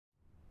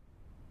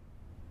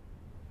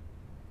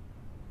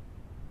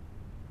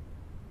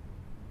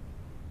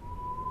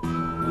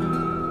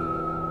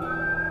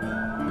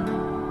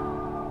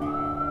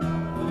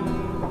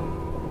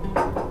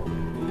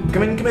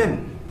come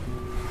in.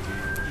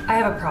 I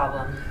have a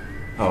problem.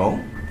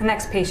 Oh? The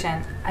next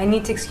patient. I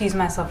need to excuse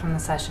myself from the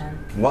session.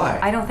 Why?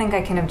 I don't think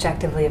I can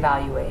objectively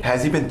evaluate.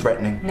 Has he been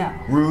threatening? No.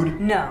 Rude?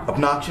 No.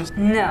 Obnoxious?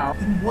 No.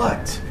 Then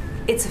what?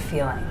 It's a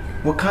feeling.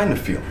 What kind of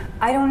feeling?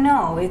 I don't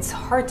know. It's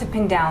hard to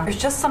pin down.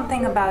 There's just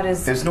something about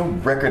his... There's no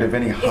record of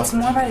any hostility. It's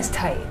more about his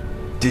type.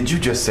 Did you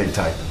just say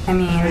type? I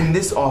mean... In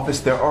this office,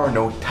 there are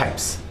no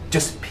types.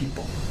 Just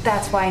people.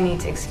 That's why I need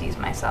to excuse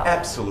myself.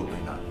 Absolutely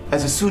not.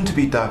 As a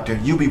soon-to-be doctor,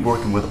 you'll be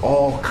working with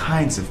all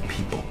kinds of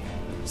people.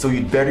 So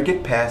you'd better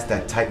get past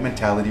that type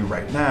mentality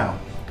right now.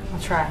 I'll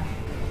try.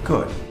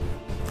 Good.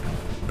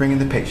 Bring in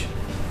the patient.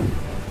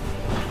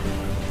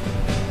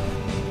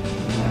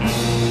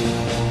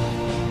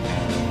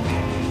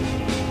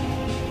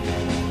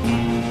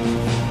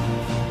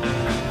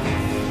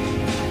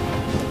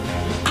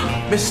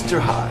 Mr.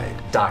 Hyde.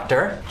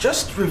 Doctor?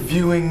 Just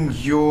reviewing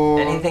your...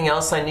 Anything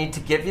else I need to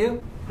give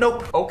you?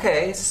 Nope.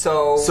 Okay,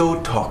 so...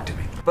 So talk to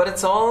me. But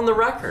it's all in the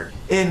record.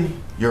 In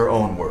your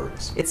own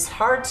words. It's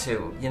hard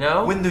to, you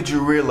know? When did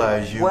you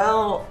realize you...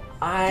 Well,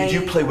 Did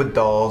you play with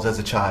dolls as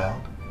a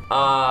child?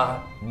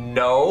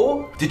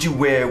 No. Did you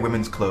wear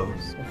women's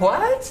clothes?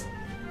 What?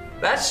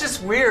 That's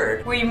just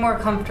weird. Were you more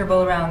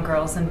comfortable around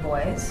girls than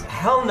boys?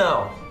 Hell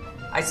no.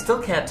 I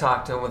still can't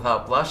talk to him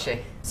without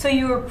blushing. So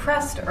you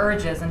repressed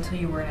urges until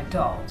you were an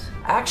adult?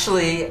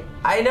 Actually,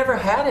 I never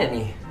had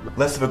any.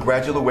 Less of a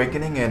gradual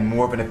awakening and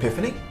more of an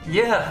epiphany?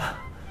 Yeah.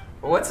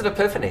 What's an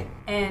epiphany?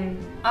 An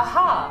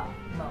aha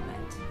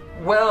moment.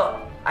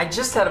 Well, I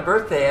just had a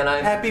birthday and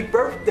I'm... Happy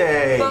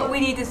birthday! But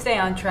we need to stay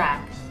on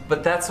track.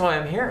 But that's why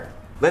I'm here.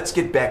 Let's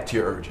get back to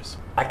your urges.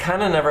 I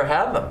kinda never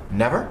had them.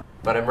 Never?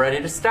 But I'm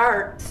ready to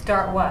start.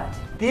 Start what?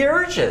 The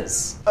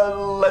urges.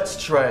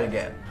 Let's try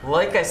again.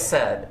 Like I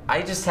said,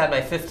 I just had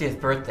my 50th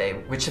birthday,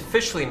 which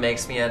officially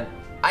makes me an...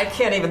 I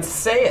can't even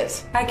say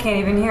it. I can't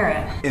even hear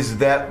it. Is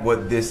that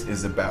what this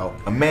is about?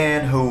 A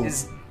man who...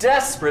 Is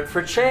desperate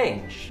for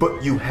change.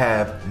 But you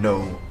have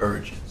no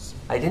urges.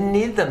 I didn't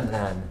need them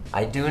then.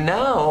 I do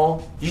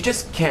now. You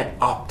just can't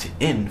opt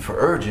in for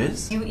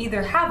urges. You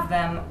either have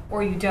them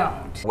or you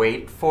don't.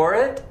 Wait for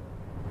it.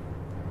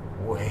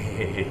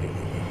 Wait.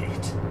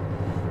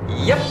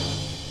 Yep.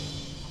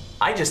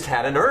 I just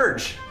had an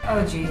urge.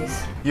 Oh,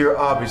 geez. You're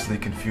obviously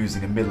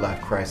confusing a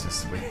midlife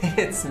crisis with...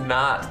 It's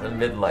not a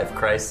midlife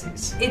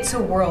crisis. It's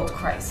a world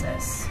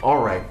crisis. All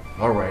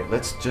right,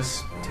 let's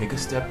just take a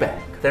step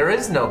back. There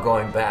is no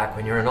going back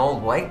when you're an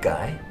old white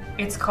guy.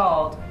 It's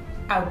called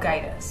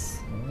OWGitis.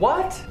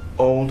 What?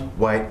 Old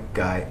white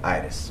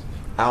guy-itis.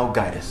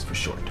 OWGitis for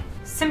short.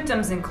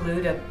 Symptoms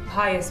include a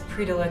pious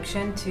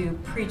predilection to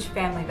preach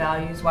family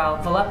values while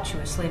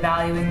voluptuously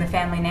valuing the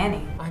family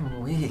nanny.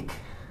 I'm weak.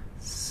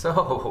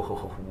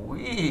 So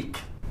weak.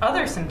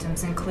 Other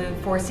symptoms include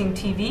forcing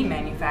TV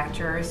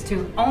manufacturers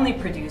to only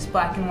produce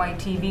black and white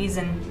TVs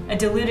in a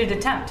deluded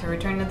attempt to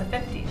return to the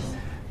 50s.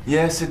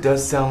 Yes, it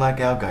does sound like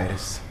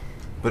OWGitis.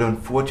 But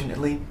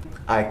unfortunately,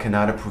 I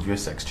cannot approve your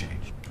sex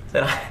change.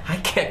 Then I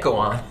can't go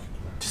on.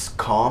 Just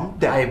calm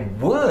down. I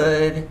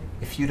would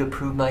if you'd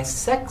approve my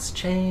sex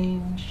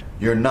change.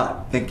 You're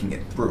not thinking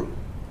it through.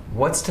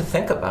 What's to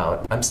think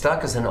about? I'm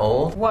stuck as an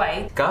old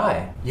White.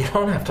 guy. You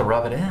don't have to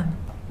rub it in.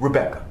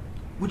 Rebecca,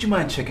 would you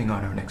mind checking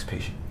on our next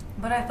patient?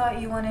 But I thought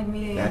you wanted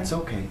me to... That's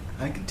okay.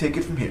 I can take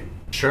it from here.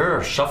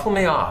 Sure, shuffle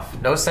me off.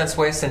 No sense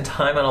wasting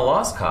time on a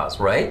lost cause,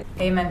 right?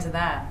 Amen to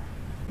that.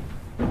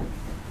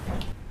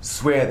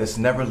 Swear this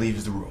never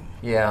leaves the room.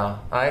 Yeah,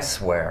 I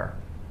swear.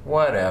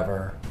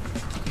 Whatever.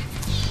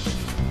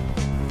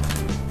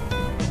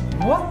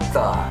 What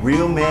the?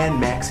 Real Man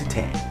Maxi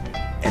Tan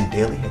and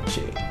Daily Head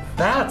Shave.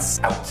 That's...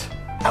 Out.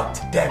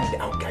 Damn the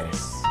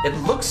OWGitis. It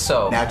looks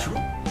so...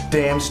 Natural.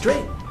 Damn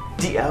straight.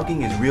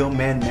 De-alging is Real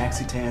Man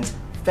Maxi Tan's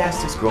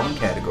fastest growing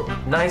category.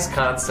 Nice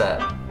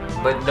concept.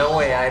 But no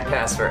way I'd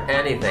pass for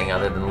anything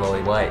other than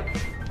Lily White.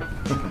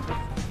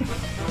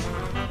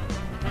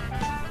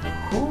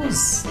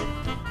 Who's...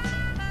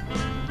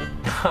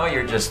 Oh,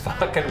 you're just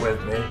fucking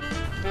with me.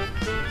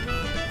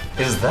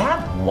 Is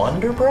that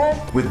Wonder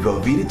Bread? With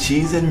Velveeta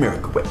cheese and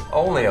Miracle Whip.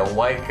 Only a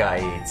white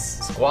guy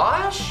eats.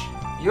 Squash?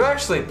 You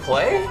actually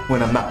play?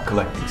 When I'm not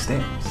collecting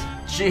stamps.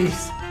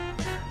 Jeez.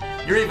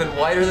 You're even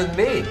whiter than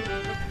me.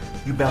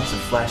 You bounce a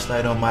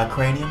flashlight on my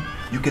cranium,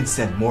 you can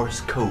send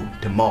Morse code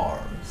to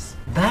Mars.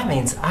 That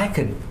means I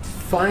could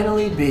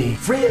finally be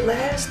Free at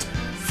last!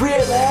 Free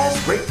at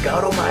last! Great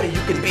God Almighty,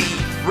 you can be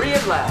free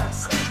at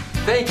last.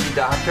 Thank you,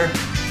 Doctor.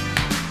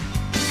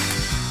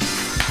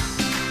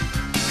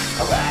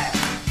 all right.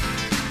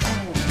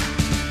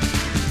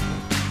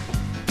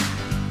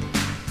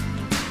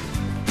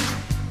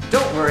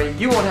 Don't worry,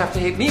 you won't have to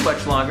hate me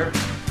much longer.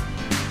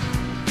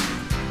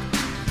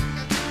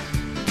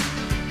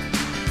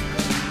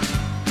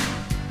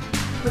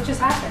 What just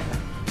happened?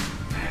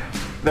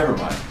 Never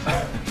mind.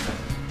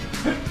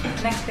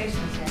 Next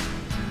patient is here.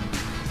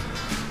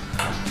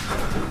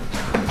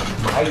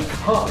 My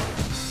tongue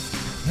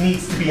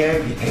needs to be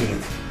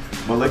amputated.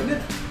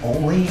 Malignant?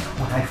 Only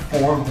when I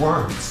form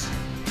words.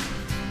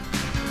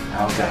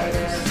 OWGitis.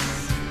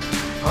 OWGitis.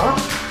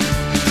 Huh?